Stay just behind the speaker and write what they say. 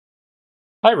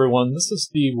Hi everyone, this is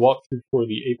the walkthrough for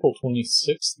the April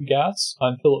 26th gas.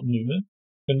 I'm Philip Newman.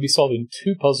 I'm going to be solving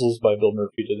two puzzles by Bill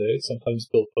Murphy today. Sometimes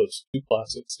Bill posts two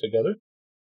classics together.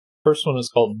 First one is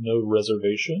called No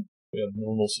Reservation. We have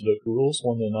normal Sudoku rules,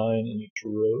 1 to 9 in each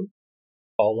row,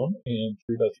 column, and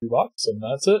 3 by 3 box, and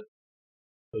that's it.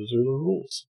 Those are the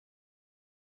rules.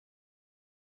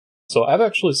 So I've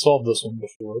actually solved this one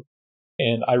before,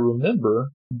 and I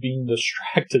remember being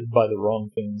distracted by the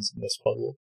wrong things in this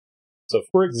puzzle. So,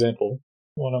 for example,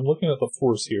 when I'm looking at the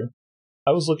force here,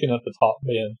 I was looking at the top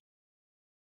band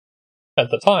at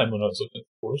the time when I was looking at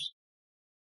the force,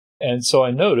 and so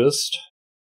I noticed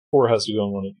 4 has to go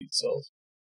in one of these cells.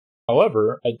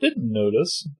 However, I didn't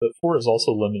notice that 4 is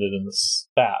also limited in the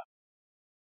stat.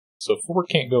 So 4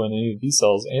 can't go in any of these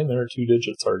cells, and there are 2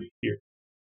 digits already here.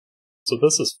 So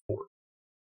this is 4.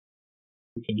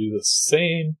 We can do the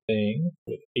same thing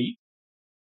with 8,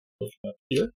 looking up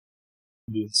here.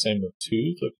 Do the same with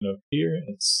 2, looking up here,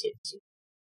 and 6.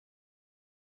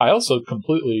 I also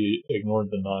completely ignored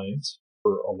the 9s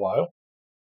for a while.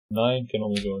 9 can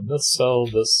only go in this cell,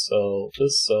 this cell,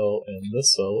 this cell, and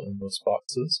this cell in those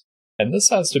boxes. And this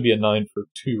has to be a 9 for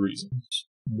 2 reasons.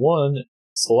 One,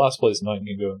 it's the last place 9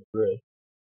 can go in the grid.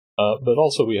 But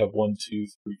also we have 1, 2,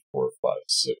 3, 4, 5,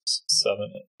 6, 7,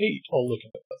 and 8 all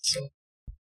looking at that cell.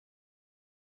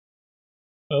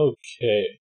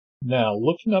 Okay. Now,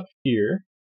 looking up here,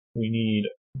 we need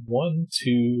 1,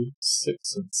 2,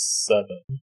 6, and 7.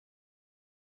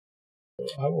 So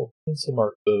I will pencil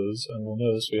mark those, and we'll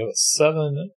notice we have a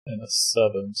 7 and a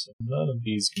 7, so none of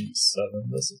these can be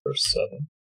 7. This is our 7.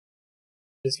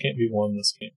 This can't be 1,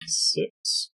 this can't be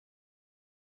 6.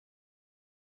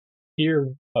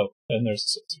 Here, oh, and there's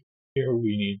a 6. Here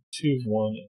we need 2, 1,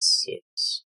 and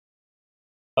 6.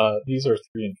 These are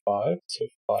 3 and 5, so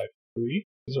 5, 3.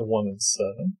 These are 1 and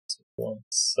 7, so 1,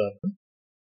 7.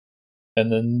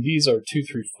 And then these are 2,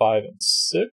 3, 5, and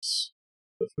 6.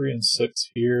 The 3 and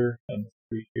 6 here, and the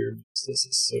 3 here. This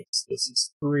is 6, this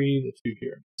is 3, the 2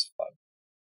 here, and this is 5.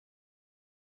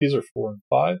 These are 4 and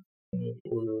 5. We know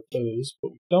the order of those,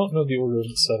 but we don't know the order of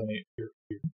the 7, 8 here.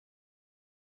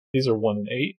 These are 1 and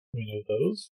 8. We know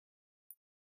those.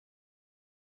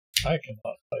 I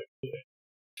cannot type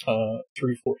today.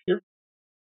 3, 4 here.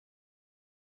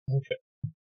 Okay.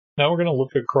 Now we're going to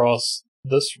look across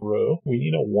this row. We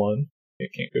need a 1.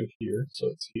 It can't go here, so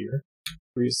it's here.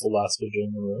 3 is the last digit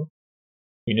in the row.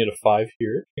 We need a 5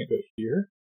 here. It can't go here.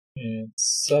 And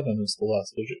 7 is the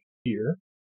last digit here.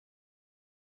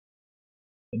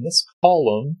 In this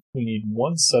column, we need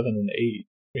 1, 7, and 8.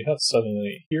 We have 7 and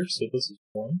 8 here, so this is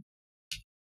 1.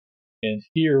 And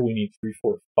here we need 3,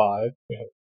 4, 5. We have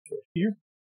 4 here.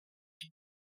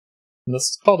 And this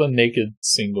is called a naked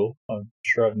single. I'm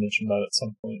sure I've mentioned that at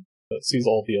some point. That sees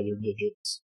all the other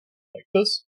digits like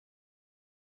this.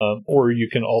 Or you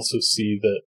can also see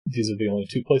that these are the only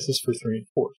 2 places for 3 and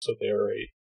 4, so they are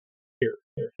here.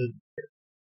 They're hidden here.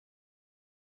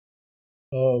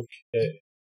 Okay.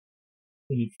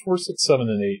 We need 4, 6, 7,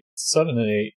 and 8. 7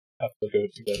 and 8 have to go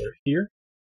together here.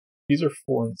 These are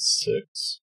 4 and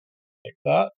 6, like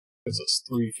that, because it's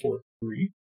 3, 4,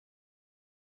 3.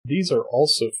 These are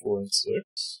also 4 and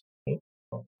 6.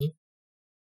 Oh,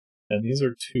 and these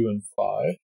are 2 and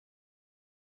 5.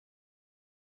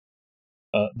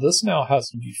 This now has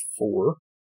to be 4,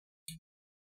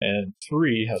 and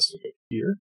 3 has to go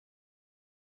here.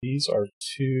 These are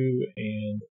 2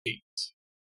 and 8.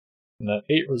 And that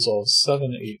 8 resolves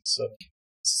 7, 8, 7,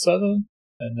 7.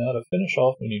 And now to finish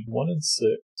off, we need 1 and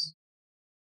 6.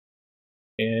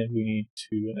 And we need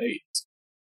 2 and 8.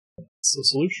 That's the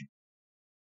solution.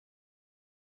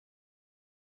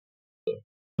 So,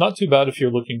 not too bad if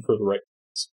you're looking for the right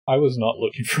things. I was not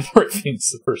looking for the right things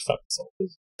the first time I solved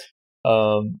this.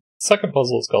 Second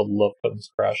puzzle is called Love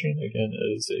Comes Crashing. Again,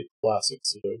 it is a classic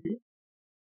Sudoku.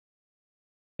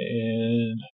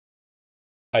 And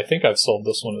I think I've solved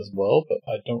this one as well, but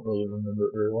I don't really remember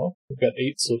it very well. We've got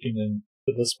 8s looking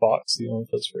into this box. The only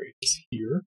place for 8 is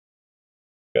here.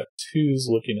 We've got 2s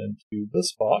looking into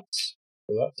this box.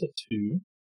 So that's a 2.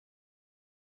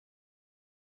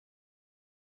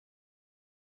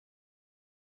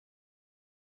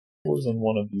 Four's in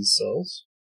one of these cells.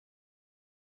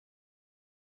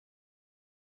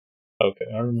 Okay,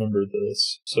 I remember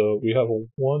this. So we have a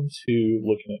 1, 2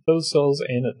 looking at those cells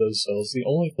and at those cells. The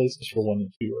only places for 1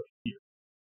 and 2 are here.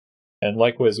 And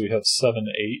likewise, we have 7,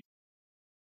 8.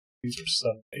 These are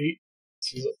 7, 8.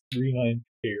 This is a 3, 9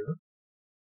 pair.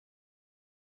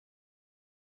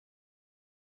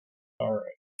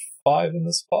 Alright, 5 in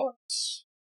this box.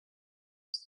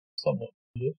 Somewhat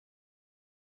good.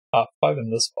 5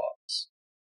 in this box.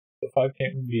 The 5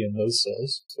 can't be in those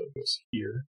cells, so it goes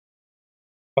here.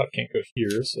 5 can't go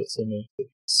here, so it's limited to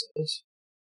these cells.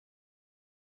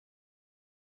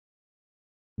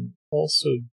 Also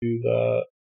do that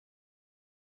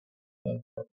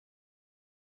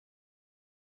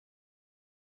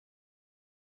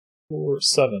for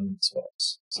 7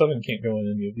 spots. 7 can't go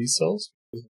in any of these cells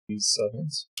because of these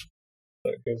 7s.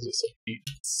 That gives us 8,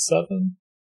 7.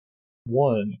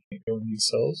 1 can't go in these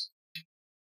cells,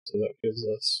 so that gives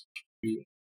us 2.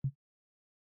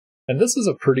 And this is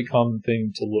a pretty common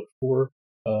thing to look for.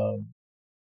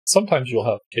 Sometimes you'll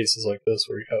have cases like this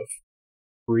where you have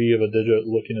 3 of a digit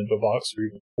looking into a box, or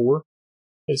even 4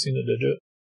 placing a digit.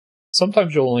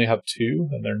 Sometimes you'll only have 2,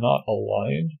 and they're not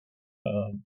aligned.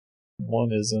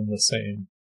 One is in the same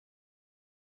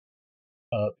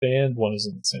band, one is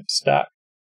in the same stack,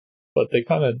 but they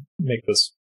kind of make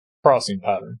this crossing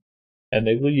pattern, and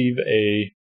they leave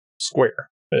a square.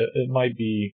 It might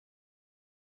be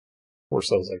 4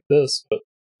 cells like this, but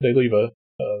they leave a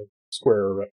square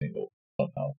or rectangle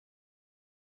somehow.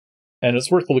 And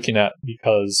it's worth looking at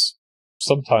because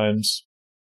sometimes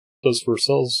those 4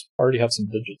 cells already have some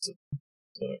digits in them,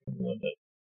 so it can limit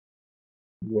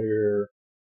where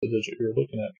the digit you're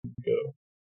looking at can go.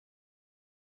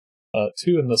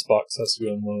 2 in this box has to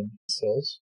go in one of these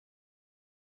cells.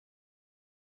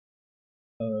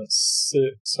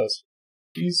 6 has to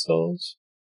go in these cells.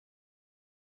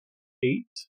 8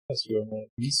 has to go in one of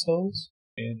these cells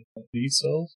and one of these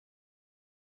cells.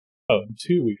 Oh, and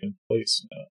 2 we can place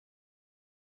now.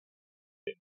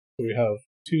 Okay. So we have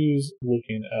 2's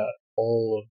looking at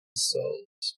all of the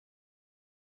cells.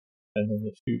 And then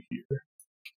the 2 here.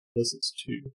 This is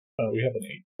 2. We have an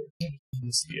 8 there.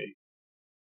 This is the 8.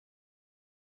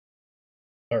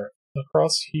 Alright,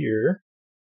 across here,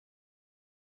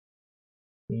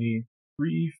 we need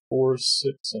 3, 4,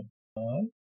 6, and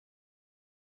 5.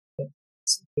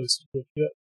 That's the place to look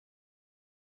at.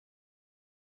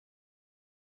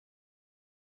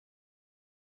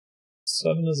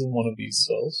 7 is in one of these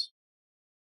cells.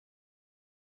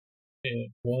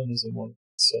 And 1 is in one of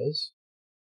these cells.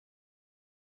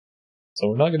 So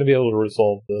we're not going to be able to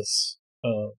resolve this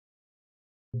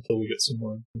until we get some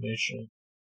more information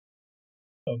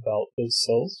about those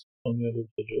cells on the other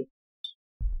digit.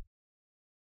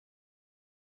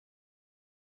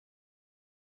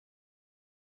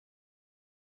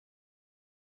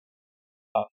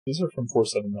 These are from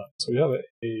 479, so we have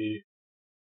a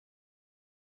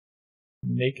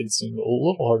naked single, a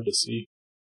little hard to see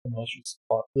unless you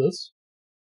spot this,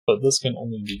 but this can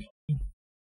only be 9.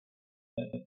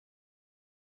 And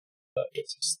that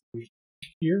gets us 3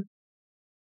 here.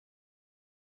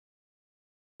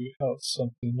 We have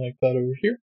something like that over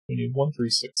here. We need 1, 3,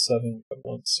 6, 7. We have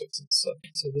 1, 6, and 7.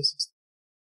 So this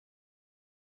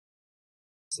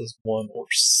is 1 or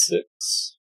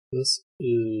 6. This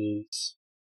is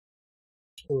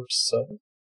 4 or 7.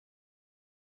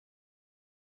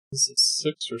 This is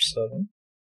 6 or 7.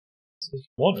 This is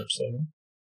 1 or 7.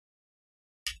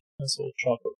 Nice little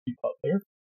chocolate teapot there.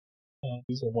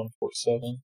 These are 1, 4,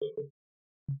 7. So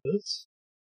this.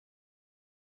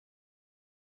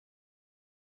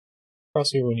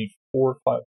 Across here we need 4,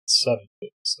 5, 7.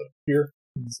 So here,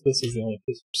 this is the only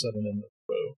place for 7 in the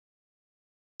row.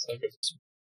 So that gives us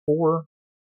 4.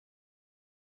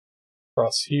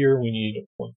 Across here we need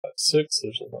 1, 5, 6.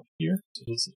 There's a 1 here. So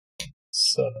this is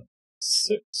 7,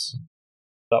 6.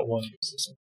 That 1 gives us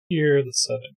 1 here. The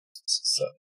 7 gives us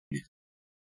 7 here.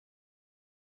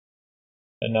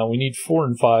 And now we need 4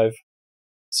 and 5.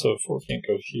 So 4 can't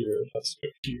go here. It has to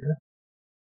go here.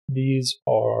 These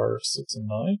are 6 and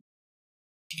 9.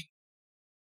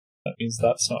 That means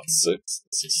that's not 6.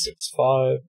 This is 6,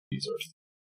 5. These are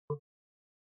 4.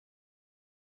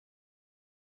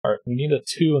 Alright, we need a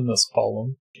 2 in this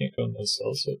column. Can't go in those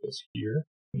cells, so it goes here.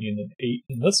 We need an 8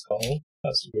 in this column.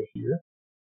 Has to go here.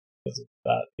 Because of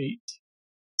that 8.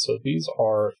 So these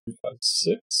are 3, 5,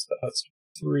 6. That's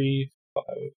 3, 5,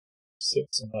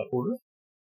 6 in that order.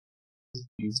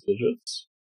 These digits.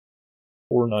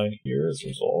 4, 9 here is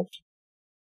resolved.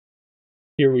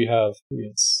 Here we have 3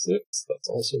 and 6. That's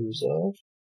also resolved.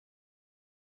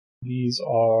 These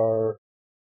are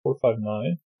 4, 5,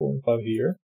 9. 4 and 5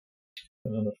 here.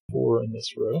 And then a 4 in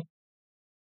this row.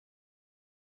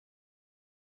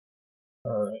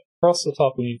 Alright, across the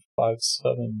top we need 5,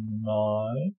 7,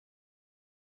 9.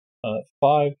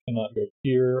 5 cannot go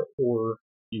here or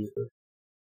here.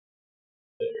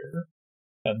 There.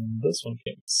 And this one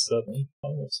can't be 7. I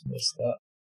almost missed that.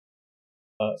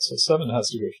 So 7 has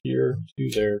to go here, 2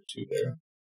 there, 2 there.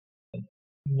 And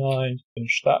 9 to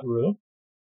finish that row.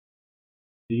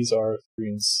 These are 3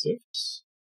 and 6.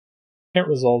 Can't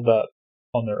resolve that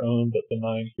on their own, but the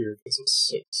 9 here gives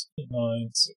us 6 and 9,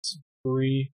 6 and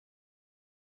 3.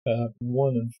 1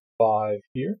 and 5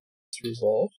 here. It's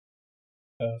resolved.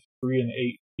 3 and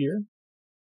 8 here.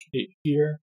 8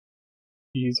 here.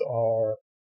 These are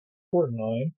 4 and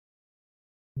 9.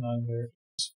 9 there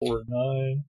is 4 and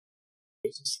 9.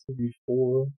 This is 3,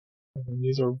 4. And then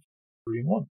these are 3 and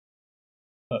 1.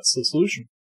 That's the solution.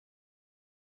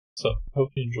 So, I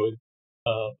hope you enjoyed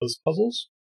those puzzles.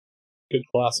 Good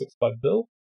classics by Bill.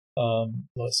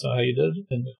 Let us know how you did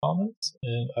in the comments,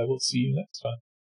 and I will see you next time.